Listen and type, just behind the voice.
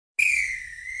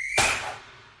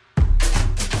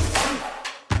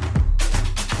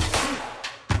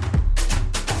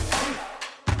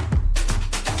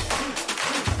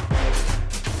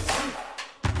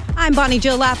I'm Bonnie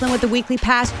Jill Laughlin with the Weekly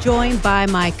Pass, joined by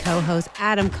my co-host,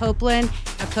 Adam Copeland.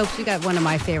 Now, Copes, you got one of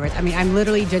my favorites. I mean, I'm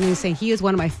literally genuinely saying he is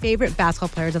one of my favorite basketball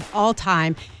players of all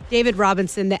time. David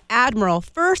Robinson, the Admiral,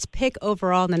 first pick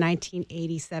overall in the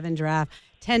 1987 draft.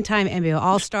 10-time NBA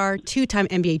All-Star, 2-time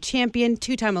NBA champion,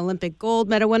 2-time Olympic gold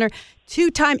medal winner,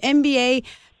 2-time NBA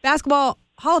basketball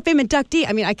Hall of Fame inductee.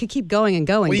 I mean, I could keep going and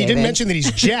going. Well, you David. didn't mention that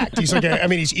he's jacked. He's like,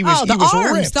 he was the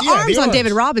arms. Ripped. The arms on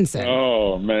David Robinson.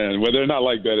 Oh, man. Well, they're not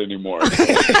like that anymore.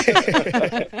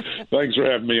 Thanks for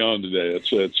having me on today.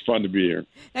 It's fun to be here.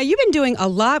 Now, you've been doing a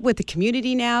lot with the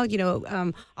community now. You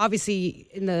know, obviously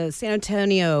in the San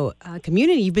Antonio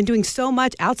community, you've been doing so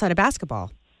much outside of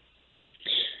basketball.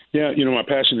 Yeah, my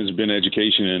passion has been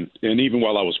education, and even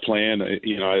while I was playing,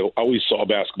 I always saw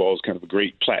basketball as kind of a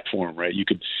great platform, right? You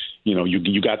could,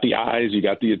 you got the eyes, you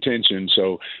got the attention,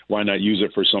 so why not use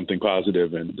it for something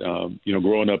positive? And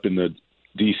growing up in the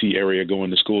D.C. area, going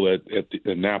to school at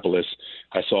Annapolis,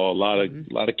 I saw a lot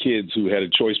of kids who had a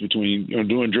choice between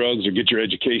doing drugs or get your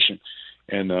education,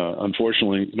 and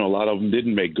unfortunately, a lot of them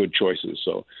didn't make good choices.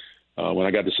 So. When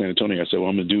I got to San Antonio, I said, well,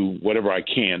 I'm going to do whatever I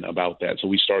can about that. So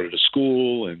we started a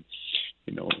school, and,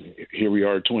 here we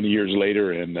are 20 years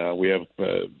later, and we have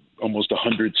almost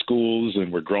 100 schools,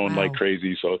 and we're growing like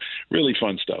crazy. So really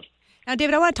fun stuff. Now,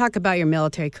 David, I want to talk about your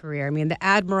military career. I mean, the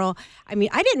Admiral, I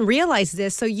didn't realize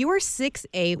this. So you were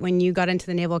 6'8" when you got into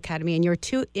the Naval Academy, and you were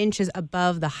 2 inches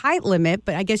above the height limit,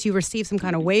 but I guess you received some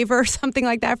kind of waiver or something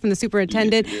like that from the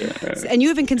superintendent. Yeah. And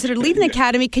you even considered leaving the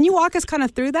academy. Can you walk us kind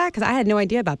of through that? Because I had no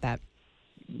idea about that.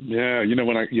 Yeah,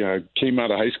 when I came out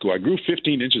of high school, I grew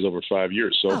 15 inches over 5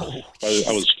 years. So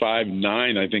I was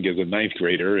 5'9", I think, as a ninth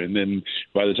grader. And then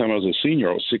by the time I was a senior,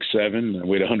 I was 6'7", I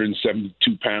weighed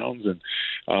 172 pounds.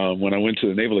 And when I went to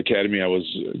the Naval Academy, I was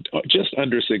just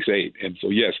under 6'8". And so,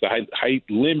 yes, the height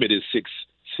limit is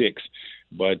 6'6".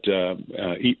 But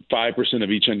 5%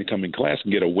 of each incoming class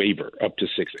can get a waiver up to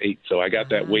 6'8". So I got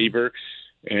that waiver.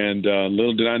 And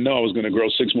little did I know I was going to grow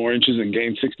 6 more inches and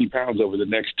gain 60 pounds over the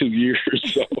next 2 years.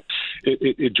 So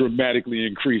it dramatically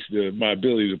increased my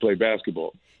ability to play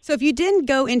basketball. So if you didn't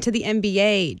go into the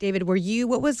NBA, David,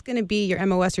 what was going to be your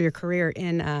MOS or your career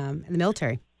in the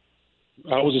military?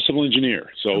 I was a civil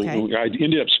engineer, so I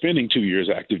ended up spending 2 years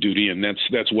active duty, and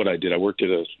that's what I did. I worked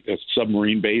at a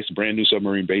submarine base, a brand new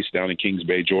submarine base down in Kings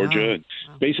Bay, Georgia, and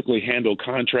basically handled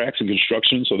contracts and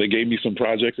construction. So they gave me some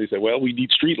projects. They said, well, we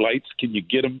need street lights. Can you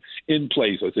get them in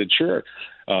place? I said, sure.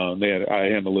 I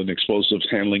handled an explosives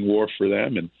handling wharf for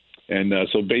them, and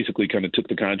so basically kind of took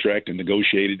the contract and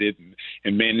negotiated it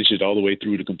and managed it all the way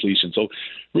through to completion. So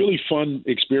really fun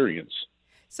experience.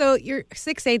 So you're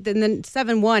 6'8" and then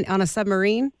 7'1" on a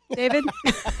submarine, David?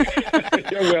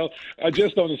 Yeah, well,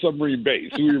 just on a submarine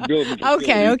base. We were building.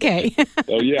 Okay.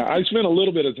 So yeah, I spent a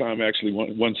little bit of time actually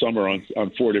one summer on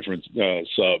 4 different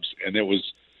subs, and it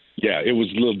was a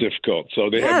little difficult. So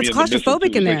they had me it's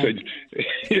claustrophobic in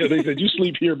there. They said you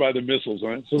sleep here by the missiles,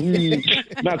 huh? So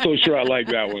not so sure I like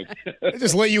that one. They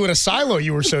just let you in a silo.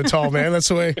 You were so tall, man. That's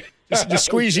the way. Just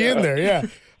squeeze you in there. Yeah.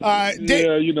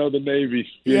 The Navy.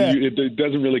 Yeah. It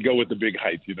doesn't really go with the big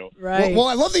height, Right. Well,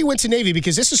 I love that you went to Navy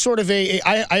because this is sort of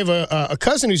I have a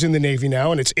cousin who's in the Navy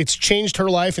now, and it's changed her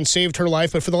life and saved her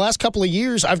life. But for the last couple of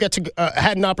years, I've got to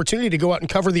had an opportunity to go out and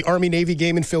cover the Army-Navy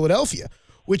game in Philadelphia,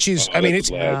 which is,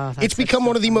 it's become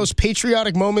one of the most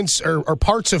patriotic moments or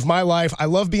parts of my life. I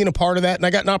love being a part of that, and I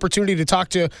got an opportunity to talk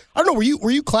to, I don't know, were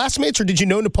you classmates, or did you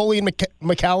know Napoleon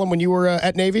McCallum when you were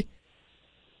at Navy?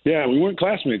 Yeah, we weren't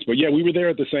classmates, but yeah, we were there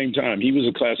at the same time. He was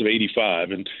a class of 85,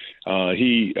 and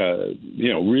he,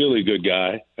 really good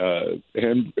guy,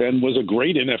 and was a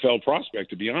great NFL prospect,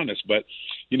 to be honest, but,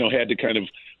 had to kind of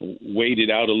wait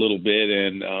it out a little bit.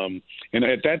 And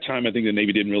at that time, I think the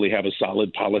Navy didn't really have a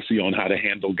solid policy on how to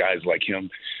handle guys like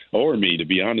him or me, to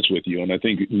be honest with you. And I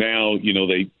think now,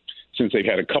 since they've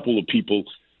had a couple of people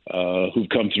who've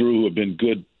come through who have been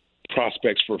good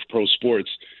prospects for pro sports,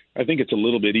 I think it's a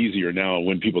little bit easier now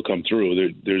when people come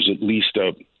through. There's at least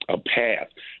a path.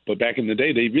 But back in the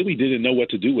day, they really didn't know what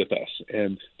to do with us.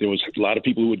 And there was a lot of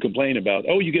people who would complain about,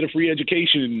 you get a free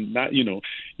education, not, you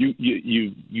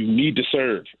need to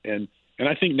serve. And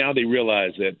I think now they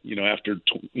realize that, after,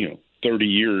 30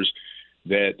 years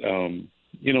that,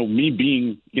 me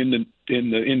being in the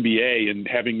NBA and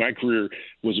having my career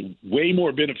was way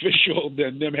more beneficial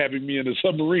than them having me in a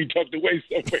submarine tucked away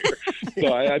somewhere.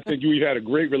 So I think we've had a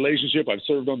great relationship. I've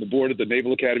served on the board at the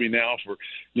Naval Academy now for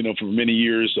many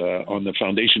years, on the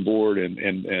foundation board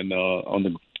and on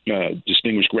the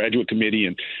Distinguished Graduate Committee,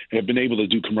 and have been able to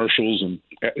do commercials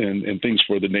and things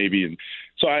for the Navy. And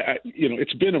so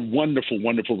it's been a wonderful,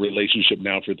 wonderful relationship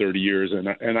now for 30 years.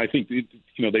 And I think,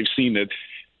 they've seen that,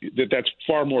 that's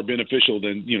far more beneficial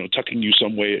than tucking you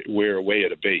somewhere away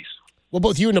at a base. Well,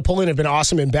 both you and Napoleon have been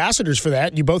awesome ambassadors for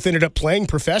that. You both ended up playing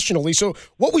professionally. So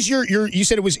what was your you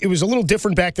said it was a little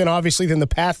different back then, obviously, than the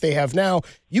path they have now.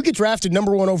 You get drafted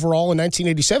number 1 overall in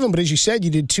 1987, but as you said,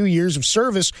 you did 2 years of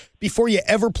service before you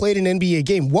ever played an NBA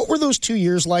game. What were those 2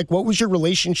 years like? What was your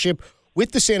relationship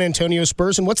with the San Antonio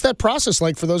Spurs, and what's that process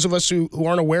like for those of us who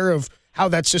aren't aware of how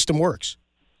that system works?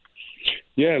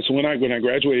 Yeah, so when I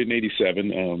graduated in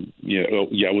 '87,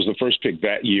 I was the first pick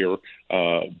that year.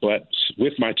 But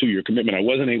with my 2-year commitment, I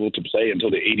wasn't able to play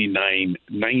until the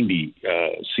 '89-90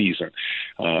 season.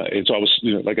 And so I was,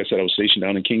 like I said, I was stationed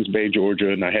down in Kings Bay,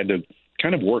 Georgia, and I had to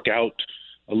kind of work out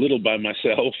a little by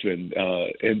myself. And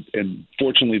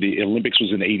fortunately, the Olympics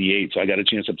was in '88, so I got a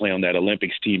chance to play on that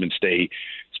Olympics team and stay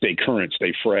current,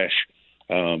 stay fresh.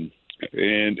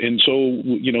 And so,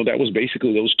 that was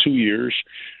basically those 2 years,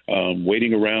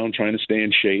 waiting around, trying to stay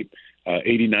in shape.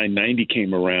 '89-90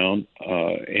 came around,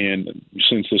 and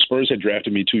since the Spurs had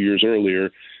drafted me 2 years earlier,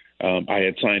 I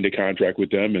had signed a contract with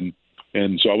them,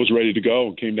 and so I was ready to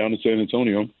go. Came down to San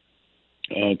Antonio,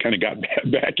 kind of got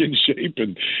back in shape,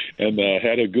 and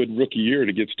had a good rookie year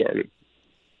to get started.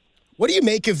 What do you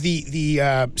make of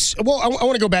well, I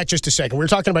want to go back just a second. We were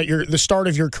talking about the start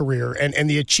of your career and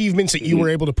the achievements that you were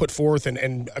able to put forth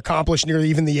and accomplish near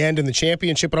even the end in the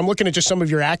championship. But I'm looking at just some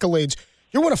of your accolades.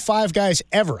 You're one of 5 guys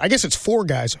ever. I guess it's 4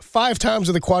 guys. 5 times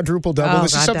with a quadruple-double. Oh,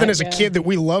 this is something as a kid that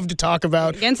we love to talk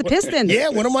about. Against the Pistons. Yeah,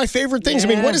 one of my favorite things.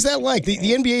 Yeah. I mean, what is that like? The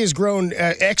NBA has grown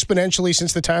exponentially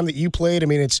since the time that you played. I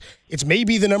mean, it's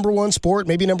maybe the number 1 sport,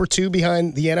 maybe number 2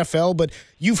 behind the NFL, but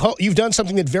you've done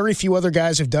something that very few other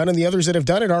guys have done, and the others that have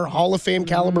done it are Hall of Fame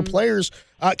caliber players.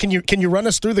 Can you run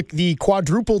us through the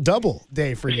quadruple-double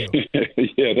day for you?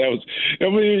 Yeah, that was. I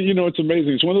mean, it's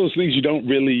amazing. It's one of those things you don't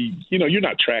really, you're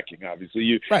not tracking. Obviously,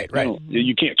 Right.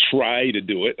 You can't try to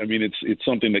do it. I mean, it's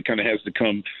something that kind of has to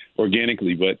come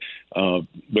organically. But I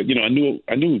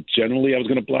knew generally I was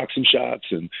going to block some shots,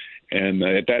 and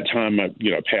at that time I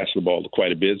passed the ball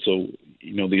quite a bit. So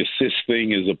the assist thing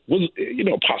was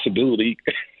a possibility.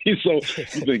 So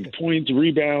you think points,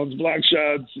 rebounds, block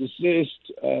shots, assists,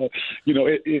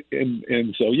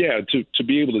 and so to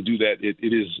be able to do that,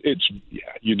 it's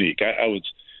unique. I was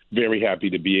very happy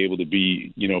to be able to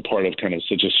be part of kind of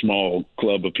such a small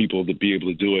club of people to be able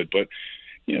to do it, but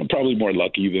probably more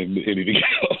lucky than anything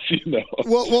else.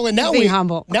 Well, and now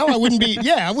humble. Now I wouldn't be.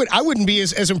 Yeah, I wouldn't be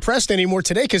as impressed anymore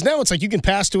today, because now it's like you can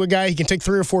pass to a guy, he can take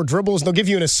 3 or 4 dribbles, and they'll give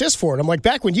you an assist for it. I'm like,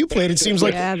 back when you played, it seems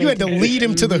like you had to lead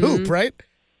him to the hoop, right?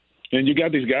 And you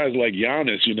got these guys like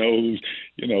Giannis,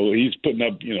 he's putting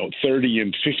up 30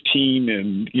 and 15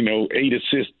 and 8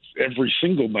 assists every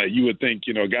single night. You would think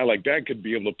a guy like that could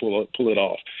be able to pull it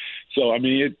off. So I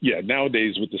mean,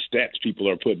 nowadays with the stats people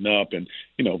are putting up, and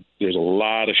there's a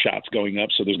lot of shots going up,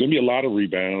 so there's going to be a lot of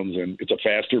rebounds, and it's a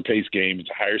faster paced game, it's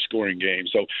a higher scoring game.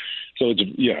 So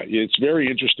it's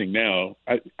very interesting now.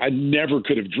 I never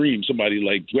could have dreamed somebody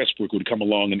like Westbrook would come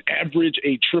along and average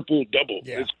a triple double.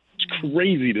 Yeah. It's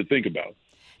crazy to think about.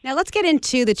 Now let's get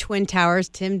into the Twin Towers.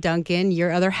 Tim Duncan,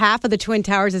 your other half of the Twin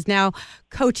Towers, is now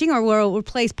coaching, or will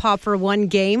replace Pop for 1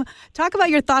 game. Talk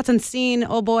about your thoughts on seeing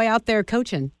old boy out there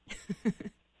coaching.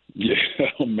 Yeah,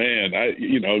 oh man, I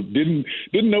didn't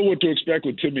know what to expect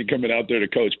with Timmy coming out there to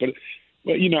coach, but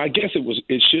I guess I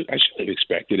should have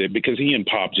expected it, because he and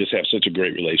Pop just have such a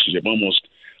great relationship,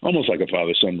 almost like a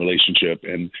father-son relationship.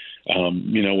 And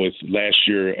with last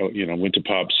year, I went to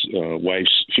Pop's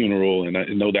wife's funeral, and I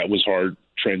know that was hard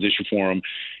transition for him.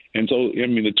 And so, I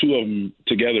mean, the two of them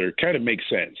together kind of makes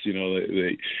sense.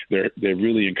 They're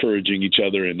really encouraging each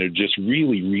other, and they're just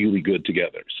really, really good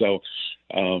together. So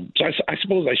I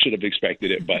suppose I should have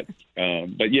expected it, but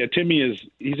yeah, Timmy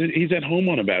he's at home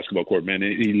on a basketball court, man.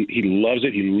 He loves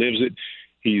it. He lives it.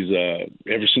 He's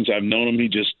ever since I've known him,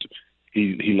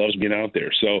 he loves being out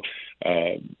there. So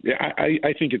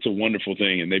I think it's a wonderful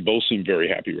thing, and they both seem very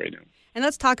happy right now. And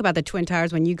let's talk about the Twin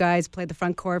Towers when you guys played the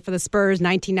front court for the Spurs,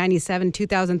 1997,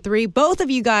 2003. Both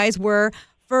of you guys were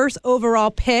first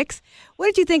overall picks. What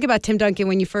did you think about Tim Duncan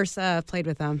when you first played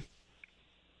with him?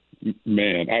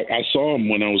 Man, I saw him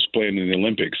when I was playing in the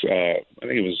Olympics. I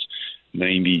think it was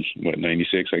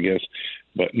 96, I guess.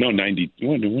 But no, 90.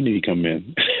 When did he come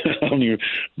in? I don't even,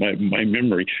 my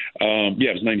memory. Yeah,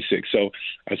 it was 96. So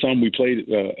I saw him. We played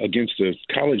against a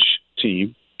college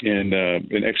team in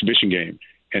an exhibition game,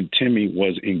 and Timmy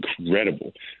was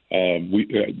incredible.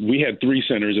 We had 3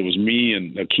 centers. It was me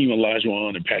and Akeem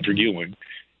Olajuwon and Patrick Ewing.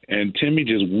 And Timmy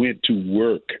just went to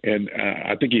work, and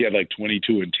I think he had like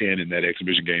 22 and 10 in that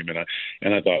exhibition game.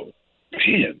 And I thought,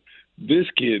 man, this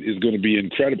kid is going to be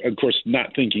incredible. Of course,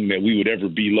 not thinking that we would ever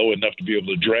be low enough to be able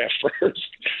to draft first.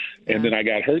 And then I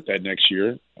got hurt that next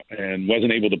year and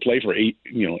wasn't able to play for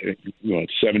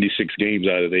 76 games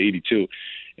out of the 82.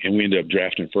 And we ended up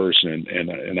drafting first.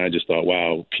 And I just thought,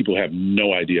 wow, people have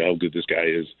no idea how good this guy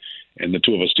is. And the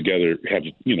two of us together have,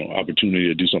 opportunity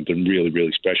to do something really,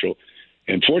 really special.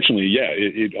 And fortunately,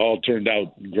 it all turned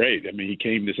out great. I mean, he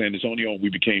came to San Antonio and we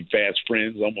became fast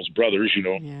friends, almost brothers,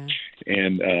 Yeah.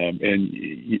 And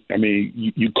I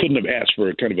mean, you couldn't have asked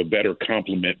for kind of a better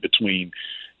compliment between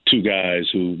two guys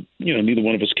who, neither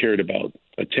one of us cared about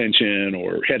attention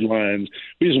or headlines.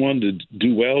 We just wanted to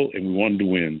do well and we wanted to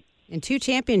win. And 2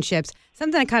 championships.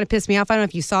 Something that kind of pissed me off. I don't know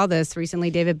if you saw this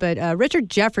recently, David, but Richard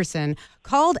Jefferson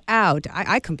called out,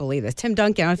 I couldn't believe this, Tim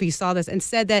Duncan, I don't know if you saw this, and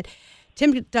said that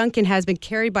Tim Duncan has been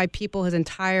carried by people his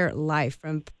entire life,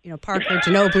 from Parker,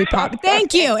 Ginobili, Pop.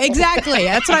 Thank you, exactly.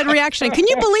 That's my reaction. Can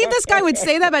you believe this guy would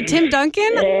say that about Tim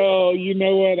Duncan? Well, you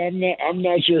know what? I'm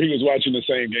not sure he was watching the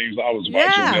same games I was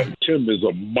watching. Tim is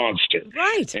a monster,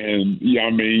 right? And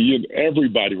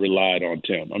everybody relied on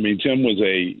Tim. I mean, Tim was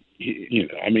was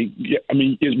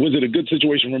it a good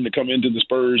situation for him to come into the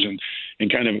Spurs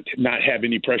and kind of not have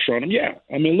any pressure on him? Yeah,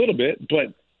 I mean, a little bit,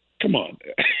 but come on.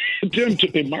 Tim,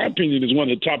 in my opinion, is one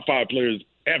of the top 5 players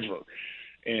ever.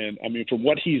 And, I mean, from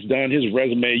what he's done, his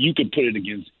resume, you could put it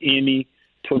against any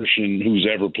person who's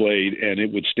ever played, and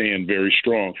it would stand very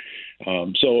strong. I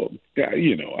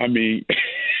mean,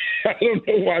 I don't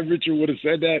know why Richard would have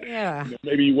said that. Yeah.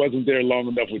 Maybe he wasn't there long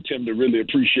enough with Tim to really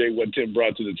appreciate what Tim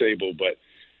brought to the table. But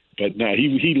no,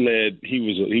 he led. He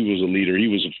was a leader. He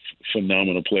was a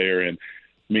phenomenal player, and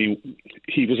I mean,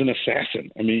 he was an assassin.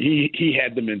 I mean, he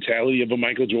had the mentality of a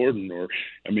Michael Jordan, or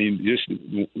I mean, just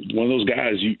one of those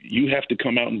guys. You have to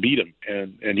come out and beat him,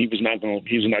 and he was not going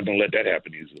to let that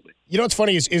happen easily. You know what's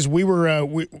funny is we were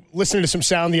listening to some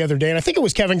sound the other day, and I think it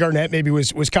was Kevin Garnett maybe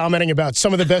was commenting about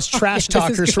some of the best trash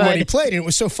talkers from when he played, and it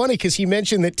was so funny because he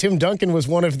mentioned that Tim Duncan was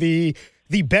one of the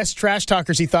best trash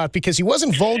talkers, he thought, because he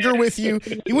wasn't vulgar with you.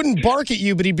 He wouldn't bark at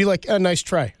you, but he'd be like, nice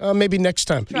try. Maybe next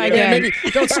time. Try again. Maybe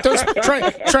don't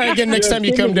try again next time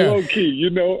you come down. Low key,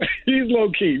 he's low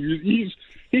key.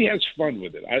 He has fun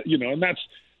with it. And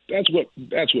that's what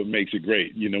makes it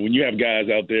great. When you have guys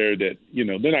out there that, they're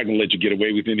not going to let you get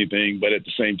away with anything, but at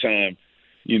the same time,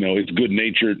 it's good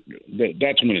natured.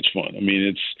 That's when it's fun. I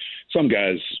mean, some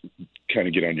guys kind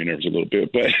of get on your nerves a little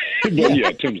bit, but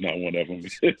yeah, Tim's not one of them.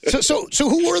 So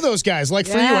who were those guys? Like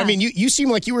for you, I mean, you seem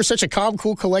like you were such a calm,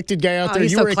 cool, collected guy out there.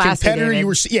 You were a competitor.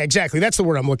 David. Exactly. That's the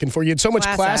word I'm looking for. You had so much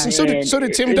class, and so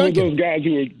did Tim Duncan. Those guys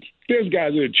there's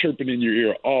guys that are chirping in your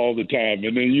ear all the time,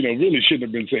 and then really shouldn't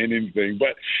have been saying anything.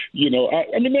 But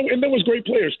I mean, and there was great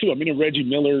players too. I mean, Reggie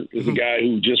Miller is a guy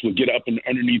who just would get up and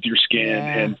underneath your skin,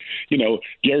 and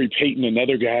Gary Payton,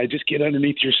 another guy, just get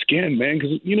underneath your skin, man,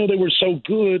 because they were so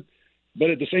good. But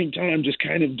at the same time, just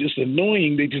kind of just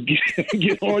annoying. They just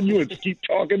get on you and keep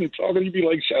talking and talking. You'd be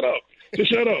like, shut up.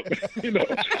 Just shut up. But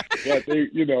they,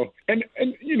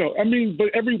 I mean, but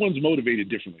everyone's motivated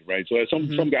differently, right? So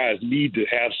some guys need to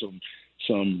have some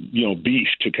beef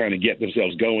to kind of get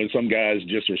themselves going. Some guys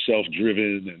just are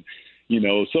self-driven and,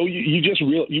 so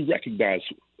you recognize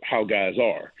how guys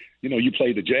are. You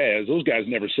play the Jazz. Those guys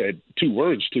never said 2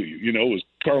 words to you. It was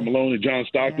Karl Malone and John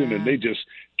Stockton, and they just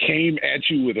came at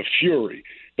you with a fury.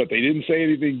 But they didn't say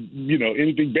anything,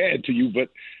 anything bad to you. But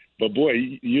boy,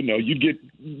 you'd get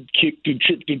kicked and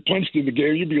tripped and punched in the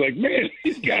game. You'd be like, man,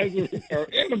 these guys are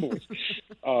animals.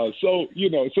 So you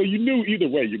knew either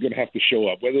way you're going to have to show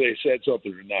up, whether they said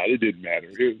something or not. It didn't matter.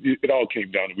 It all came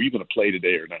down to, were you going to play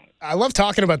today or not? I love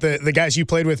talking about the guys you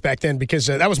played with back then because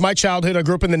that was my childhood. I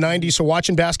grew up in the 90s, so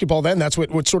watching basketball then, that's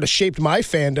what sort of shaped my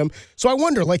fandom. So I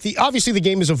wonder, obviously the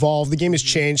game has evolved, the game has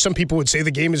changed. Some people would say the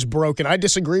game is broken. I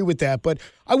disagree with that, but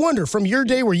I wonder, from your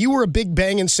day where you were a big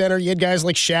banging center, you had guys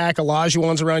like Shaq,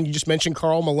 Olajuwon's around, you just mentioned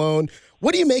Karl Malone.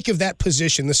 What do you make of that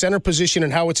position, the center position,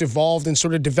 and how it's evolved and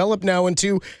sort of developed now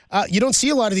into you don't see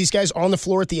a lot of these guys on the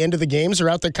floor at the end of the games. They're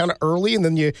out there kind of early, and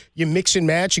then you mix and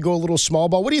match, you go a little small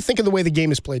ball. What do you think of the way the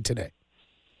game is played today?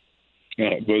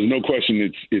 There's no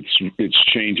question it's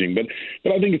changing, but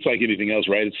I think it's like anything else,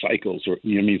 right? It's cycles. Or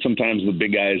sometimes the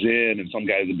big guy is in, and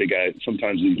the big guy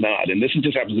sometimes he's not. And this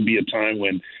just happens to be a time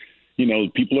when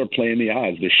people are playing the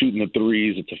odds. They're shooting the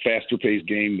threes. It's a faster-paced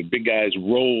game. The big guys'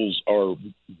 roles are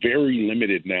very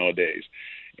limited nowadays.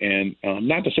 And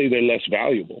not to say they're less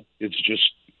valuable. It's just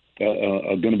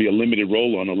going to be a limited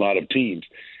role on a lot of teams.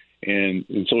 And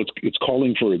so it's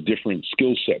calling for a different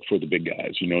skill set for the big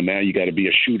guys. Now you got to be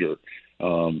a shooter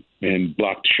and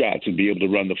block shots and be able to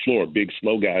run the floor. Big,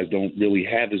 slow guys don't really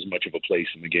have as much of a place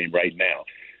in the game right now.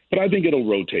 But I think it'll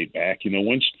rotate back.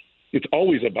 Once it's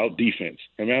always about defense.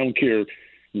 I mean, I don't care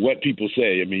what people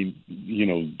say. I mean,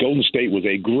 Golden State was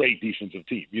a great defensive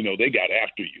team. They got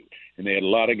after you, and they had a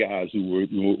lot of guys who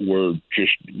were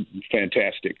just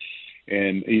fantastic.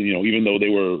 And, even though they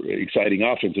were an exciting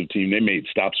offensive team, they made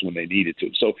stops when they needed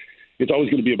to. So it's always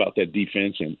going to be about that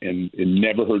defense, and it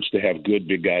never hurts to have good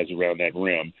big guys around that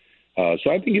rim.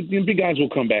 So I think big guys will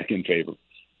come back in favor.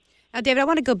 Now, David, I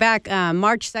want to go back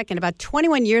March 2nd. About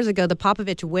 21 years ago, the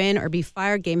Popovich win or be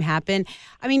fired game happened.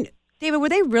 I mean, David, were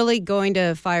they really going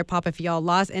to fire Pop if y'all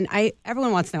lost? And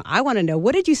everyone wants to know. I want to know,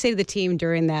 what did you say to the team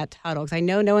during that huddle? Because I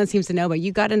know no one seems to know, but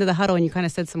you got into the huddle and you kind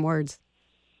of said some words.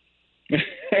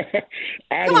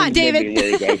 Come on, David.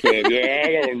 Words I said. Yeah,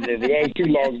 I don't remember. That was too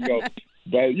long ago.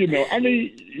 But, you know how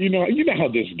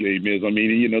this game is. I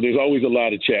mean, there's always a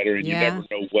lot of chatter, and you never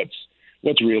know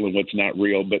what's real and what's not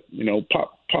real. But,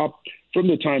 Pop, from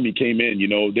the time he came in,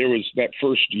 there was that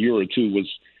first year or two was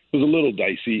a little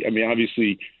dicey. I mean,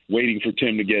 obviously waiting for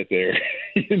Tim to get there.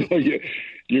 It was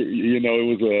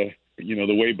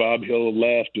the way Bob Hill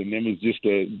left, and then it was just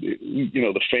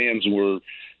the fans were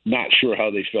not sure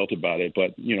how they felt about it,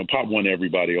 but Pop won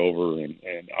everybody over, and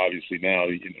obviously now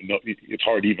it's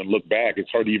hard to even look back.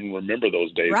 It's hard to even remember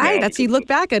those days. Right, that's you look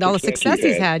back at all the success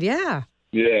he's had. Yeah,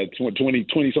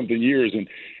 20 something years,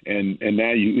 and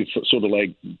now it's sort of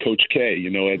like Coach K,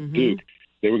 at Duke.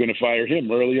 They were going to fire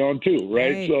him early on too,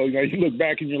 right? So now you look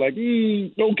back and you're like,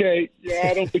 okay, yeah,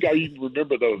 I don't think I even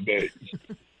remember those days.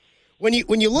 When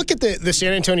you look at the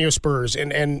San Antonio Spurs,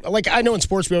 and like I know in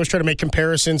sports we always try to make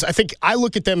comparisons. I think I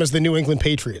look at them as the New England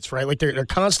Patriots, right? Like they're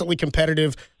constantly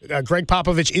competitive. Greg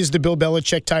Popovich is the Bill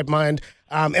Belichick type mind.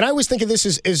 And I always think of this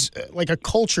as like a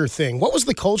culture thing. What was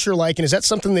the culture like, and is that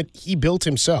something that he built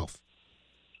himself?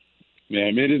 Yeah,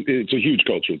 I mean, it's a huge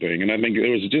culture thing. And I think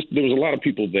there was a lot of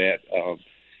people that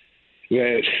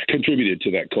contributed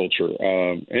to that culture.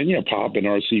 And Pop and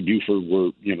R.C. Buford were,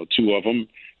 two of them.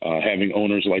 Having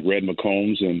owners like Red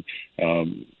McCombs and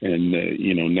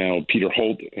now Peter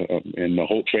Holt and the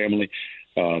Holt family,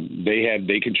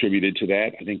 they contributed to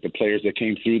that. I think the players that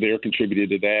came through there contributed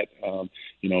to that.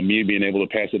 Me being able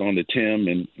to pass it on to Tim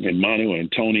and Manu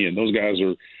and Tony, and those guys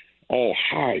are all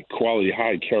high quality,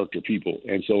 high character people.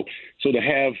 And so to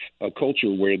have a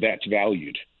culture where that's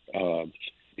valued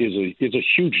is a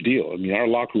huge deal. I mean, our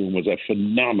locker room was a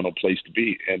phenomenal place to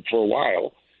be, and for a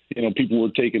while, people were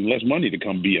taking less money to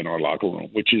come be in our locker room,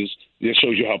 it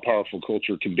shows you how powerful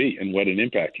culture can be and what an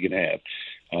impact you can have.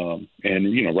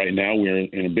 And right now we're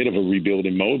in a bit of a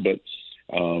rebuilding mode, but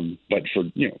for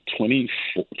 20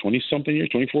 something years,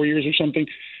 24 years or something,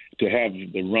 to have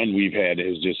the run we've had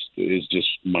is just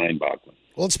mind boggling.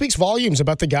 Well, it speaks volumes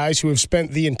about the guys who have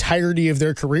spent the entirety of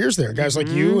their careers there. Guys like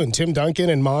you and Tim Duncan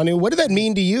and Manu. What did that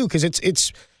mean to you? Because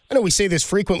it's. I know we say this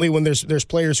frequently when there's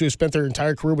players who have spent their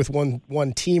entire career with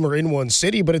one team or in one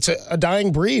city, but it's a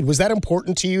dying breed. Was that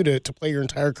important to you to play your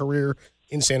entire career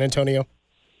in San Antonio?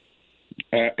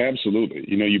 Absolutely.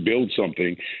 You build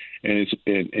something, and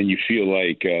you feel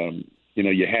like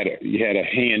you had a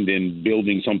hand in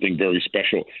building something very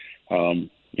special. I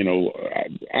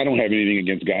don't have anything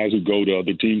against guys who go to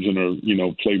other teams and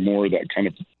are play more of that kind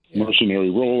of mercenary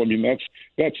role. I mean,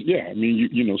 that's yeah. I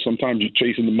mean, sometimes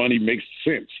chasing the money makes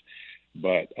sense,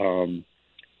 but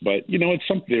it's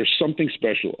there's something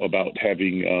special about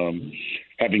having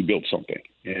built something,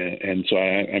 and so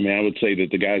I would say that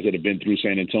the guys that have been through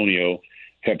San Antonio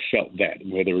have felt that.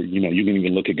 Whether you can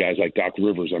even look at guys like Doc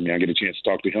Rivers. I mean, I get a chance to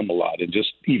talk to him a lot, and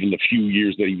just even the few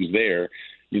years that he was there,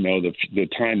 the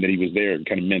time that he was there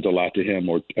kind of meant a lot to him,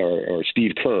 or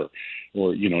Steve Kerr.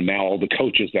 Or now all the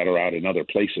coaches that are out in other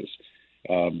places,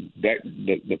 that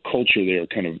the culture there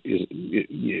kind of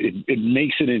it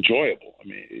makes it enjoyable. I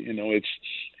mean,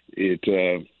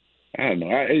 I don't know.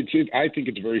 I think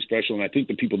it's very special, and I think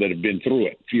the people that have been through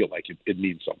it feel like it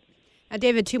means something. Now,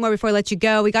 David, two more before I let you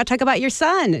go. We got to talk about your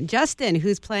son, Justin,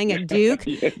 who's playing at Duke.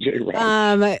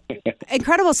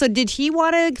 Incredible. So, did he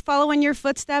want to follow in your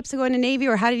footsteps to go into Navy,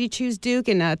 or how did you choose Duke?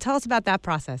 And tell us about that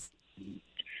process.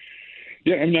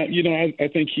 Yeah, I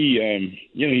think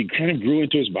he kind of grew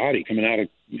into his body coming out of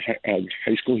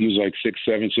high school. He was like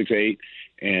 6'7", 6'8",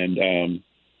 and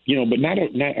but not.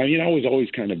 I was always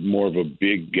kind of more of a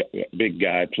big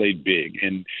guy, played big,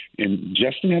 and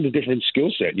Justin had a different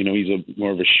skill set. He's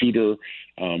more of a shooter,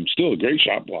 still a great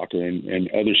shot blocker and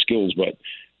other skills, but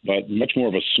much more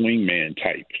of a swing man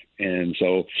type. And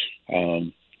so,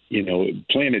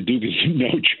 playing at Duke is no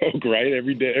joke, right?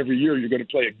 Every year you're going to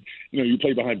play. You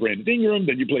play behind Brandon Ingram,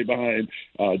 then you play behind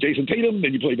Jason Tatum,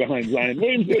 then you play behind Zion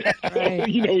Williamson. Right.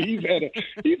 He's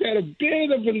had a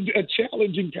bit of a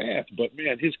challenging path, but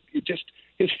man,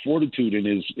 his fortitude and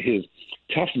his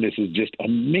toughness has just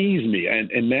amazed me.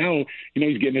 And now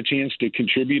he's getting a chance to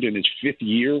contribute in his fifth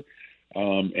year.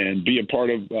 And be a part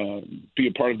of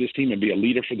this team and be a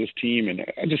leader for this team, and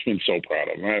I've just been so proud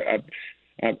of him.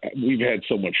 We've had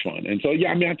so much fun, and so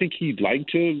I think he'd like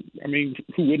to.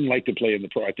 Who wouldn't like to play in the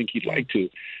pro? I think he'd like to,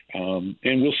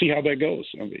 and we'll see how that goes.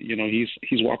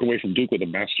 He's walking away from Duke with a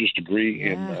master's degree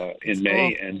in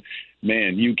May, cool. And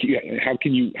man, how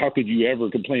could you ever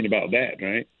complain about that,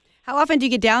 right? How often do you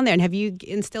get down there, and have you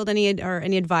instilled any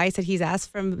advice that he's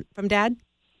asked from Dad?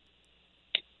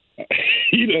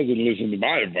 He doesn't listen to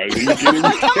my advice. He's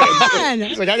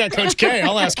like, I got Coach K.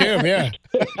 I'll ask him. Yeah,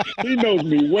 he knows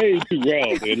me way too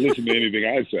well to listen to anything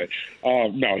I say.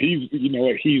 No, he's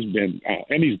been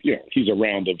and he's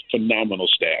around a phenomenal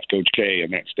staff. Coach K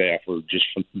and that staff are just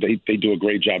they do a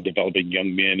great job developing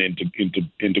young men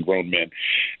into grown men.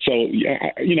 So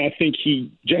I think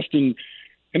Justin.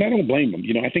 And I don't blame him.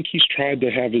 I think he's tried to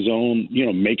have his own,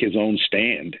 make his own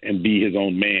stand and be his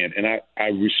own man. And I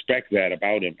respect that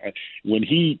about him. When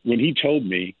he told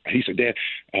me, he said, Dad,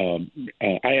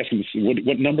 I asked him,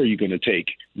 what number are you going to take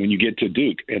when you get to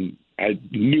Duke? And I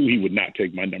knew he would not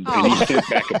take my number. Oh. And he sent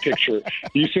back a picture.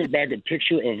 He sent back a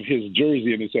picture of his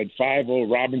jersey, and it said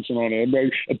 5-0 Robinson on it. And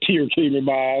a tear came in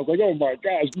my eye. I was like, oh my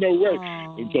gosh, no way.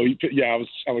 Oh. And so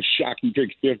I was shocked he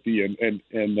picked 50.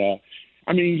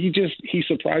 He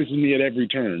surprises me at every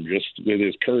turn, just with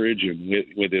his courage and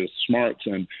with his smarts.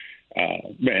 And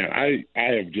man, I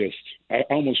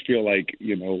almost feel like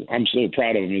I'm so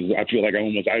proud of him. I feel like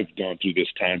I've gone through this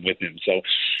time with him.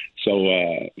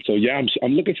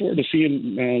 I'm looking forward to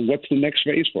seeing what's the next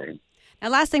phase for him. Now,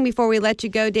 last thing before we let you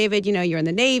go, David, you're in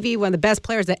the Navy, one of the best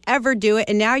players that ever do it,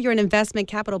 and now you're an investment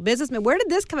capital businessman. Where did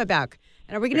this come about?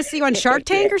 And are we going to see you on Shark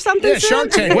Tank or something? Yeah, soon? Shark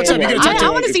Tank. What's up? You gonna I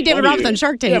want to see David Robinson on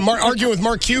Shark Tank. Yeah, arguing with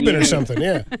Mark Cuban or something.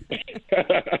 Yeah.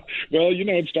 Well,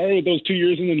 it started with those 2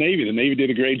 years in the Navy. The Navy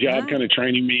did a great job kind of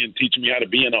training me and teaching me how to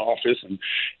be in the office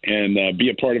and be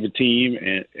a part of a team.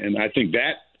 And I think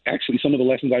that actually some of the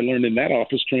lessons I learned in that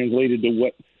office translated to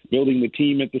what building the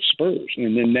team at the Spurs,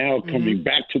 and then now coming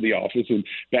back to the office and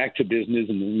back to business,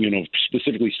 and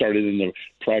specifically started in the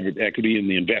private equity and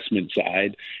the investment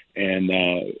side, and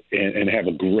have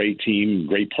a great team,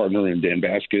 great partner in Dan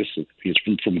Vasquez. He's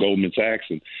from Goldman Sachs,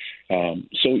 and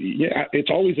it's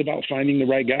always about finding the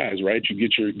right guys, right? You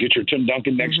get your Tim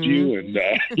Duncan next to you, and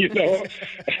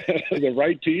the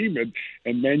right team,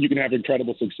 and man, you can have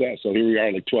incredible success. So here we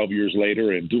are, like 12 years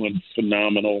later, and doing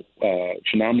phenomenally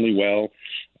well.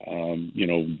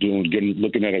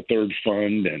 Looking at a third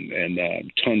fund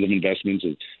and tons of investments,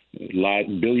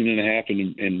 $1.5 billion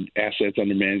in assets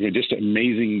under management. Just an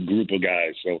amazing group of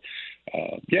guys. So,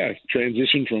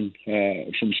 transition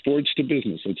from sports to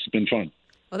business. It's been fun.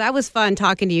 Well, that was fun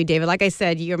talking to you, David. Like I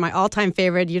said, you're my all-time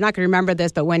favorite. You're not going to remember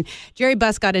this, but when Jerry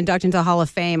Buss got inducted into the Hall of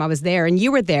Fame, I was there, and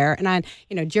you were there. And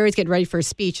Jerry's getting ready for a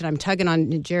speech, and I'm tugging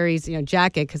on Jerry's,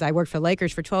 jacket because I worked for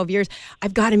Lakers for 12 years.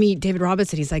 I've got to meet David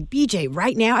Robinson. He's like, BJ,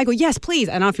 right now? I go, yes, please.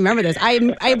 I don't know if you remember this.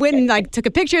 I went and took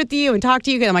a picture with you and talked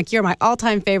to you, and I'm like, you're my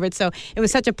all-time favorite. So it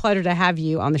was such a pleasure to have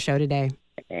you on the show today.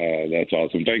 That's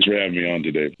awesome. Thanks for having me on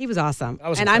today. He was awesome.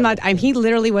 He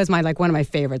literally was one of my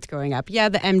favorites growing up. Yeah,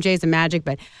 the MJs and Magic,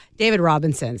 but David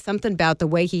Robinson, something about the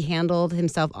way he handled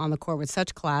himself on the court with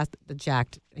such class, the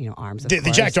jacked arms.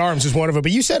 The jacked arms is one of it,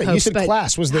 but you said it. You said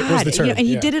class was the term. And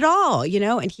he did it all,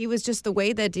 and he was just the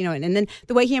way that, and then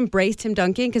the way he embraced Tim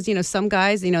Duncan, because, some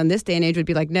guys, in this day and age would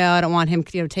be like, no, I don't want him,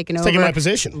 taking over. Taking my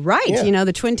position. Right. Yeah.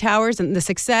 The Twin Towers and the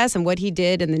success and what he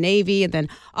did in the Navy, and then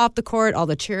off the court, all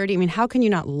the charity. I mean, how can you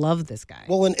not love this guy?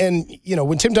 Well, and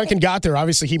when Tim Duncan got there,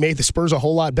 obviously he made the Spurs a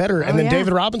whole lot better. And then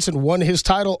David Robinson won his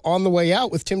title on the way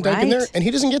out with Tim Duncan there. And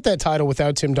he doesn't get that title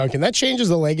without Tim Duncan. That changes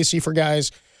the legacy for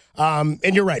guys. And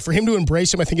you're right. For him to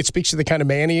embrace him, I think it speaks to the kind of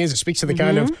man he is. It speaks to the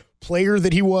kind of player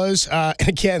that he was. And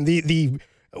again,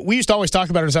 we used to always talk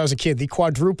about it as I was a kid. The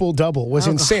quadruple double was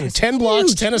insane. 10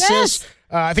 blocks, 10 assists.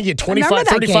 I think he had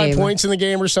 35 points in the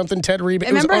game or something. 10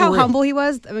 rebounds. Remember how humble he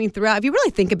was? I mean, throughout, if you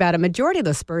really think about it, majority of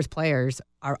the Spurs players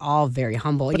are all very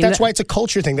humble. But that's why it's a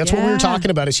culture thing. That's what we were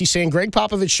talking about. Is he's saying Greg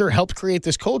Popovich sure helped create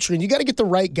this culture, and you got to get the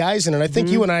right guys in. And I think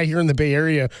you and I here in the Bay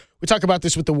Area, we talk about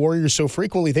this with the Warriors so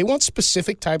frequently. They want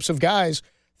specific types of guys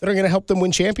that are going to help them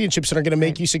win championships and are going to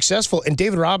make you successful. And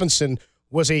David Robinson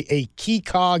was a key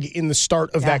cog in the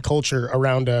start of that culture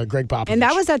around Greg Popovich. And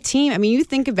that was that team. I mean, you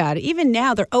think about it. Even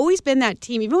now, they've always been that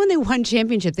team. Even when they won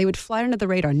championships, they would fly under the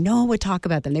radar. No one would talk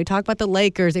about them. They would talk about the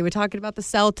Lakers. They would talk about the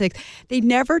Celtics. They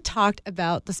never talked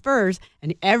about the Spurs.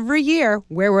 And every year,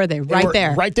 where were they? Right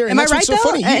there. Right there. Am I right, so though?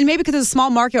 funny. And maybe because it was a small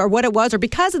market or what it was, or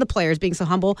because of the players being so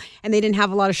humble and they didn't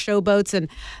have a lot of showboats, and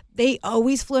they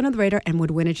always flew under the radar and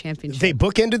would win a championship. They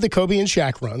bookended the Kobe and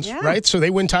Shaq runs, right? So they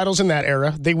win titles in that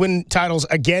era. They win titles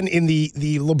again in the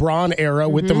LeBron era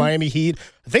with the Miami Heat.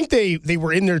 I think they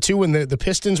were in there too when the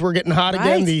Pistons were getting hot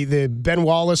again. The Ben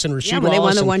Wallace and Rasheed Wallace. When they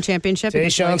won the one championship. So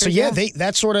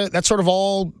that's sort of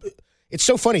all. It's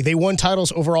so funny. They won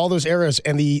titles over all those eras,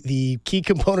 and the key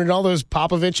component in all those,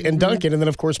 Popovich and Duncan, and then,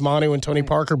 of course, Manu and Tony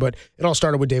Parker, but it all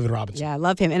started with David Robinson. Yeah, I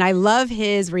love him. And I love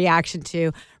his reaction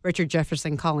to Richard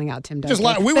Jefferson calling out Tim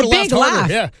Duncan. We would have laughed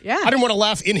harder. Yeah. I didn't want to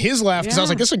laugh in his laugh because I was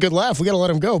like, this is a good laugh. We got to let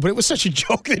him go. But it was such a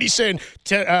joke that he's saying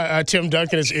Tim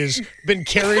Duncan has been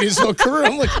carried his whole career.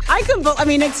 I'm like,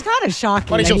 it's kind of shocking.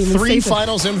 But he's 3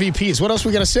 finals MVPs. What else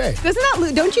we got to say?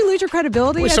 Don't you lose your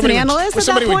credibility as an analyst at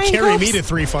that point? Somebody would carry me to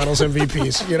 3 finals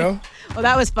MVPs, you know? Well,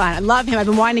 that was fun. I love him. I've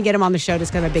been wanting to get him on the show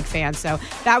just because I'm a big fan. So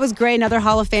that was great. Another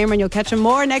Hall of Famer, and you'll catch him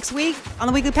more next week on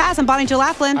the Weekly Pass. I'm Bonnie Jill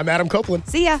Laughlin. I'm Adam Copeland.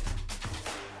 See ya.